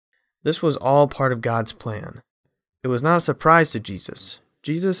This was all part of God's plan. It was not a surprise to Jesus.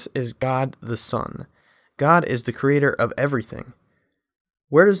 Jesus is God the Son. God is the creator of everything.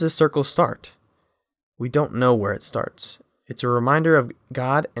 Where does this circle start? We don't know where it starts. It's a reminder of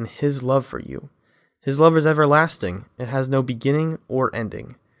God and His love for you. His love is everlasting. It has no beginning or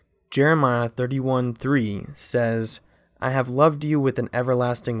ending. Jeremiah 31:3 says, I have loved you with an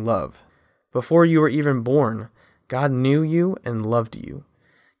everlasting love. Before you were even born, God knew you and loved you.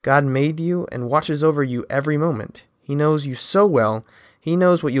 God made you and watches over you every moment. He knows you so well, He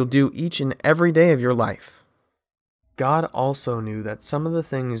knows what you'll do each and every day of your life. God also knew that some of the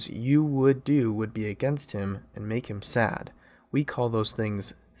things you would do would be against Him and make Him sad. We call those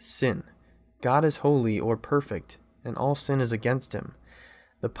things sin. God is holy or perfect, and all sin is against Him.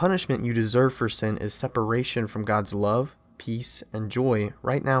 The punishment you deserve for sin is separation from God's love, peace, and joy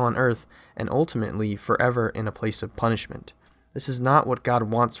right now on earth, and ultimately forever in a place of punishment. This is not what God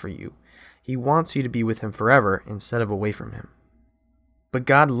wants for you. He wants you to be with Him forever instead of away from Him. But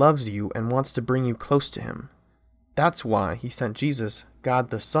God loves you and wants to bring you close to Him. That's why He sent Jesus, God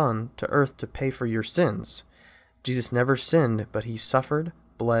the Son, to earth to pay for your sins. Jesus never sinned, but He suffered,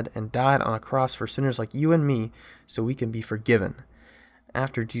 bled, and died on a cross for sinners like you and me so we can be forgiven.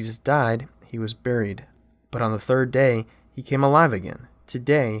 After Jesus died, He was buried. But on the third day, He came alive again.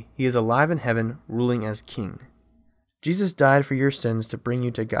 Today, He is alive in heaven, ruling as King. Jesus died for your sins to bring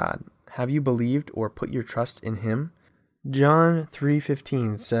you to God. Have you believed or put your trust in Him? John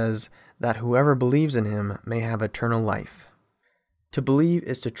 3:15 says that whoever believes in Him may have eternal life. To believe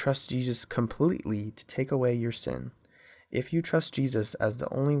is to trust Jesus completely to take away your sin. If you trust Jesus as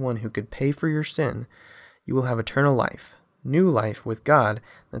the only one who could pay for your sin, you will have eternal life, new life with God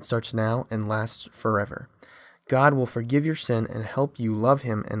that starts now and lasts forever. God will forgive your sin and help you love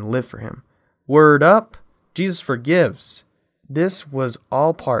Him and live for Him. Word up! Jesus forgives. This was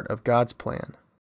all part of God's plan.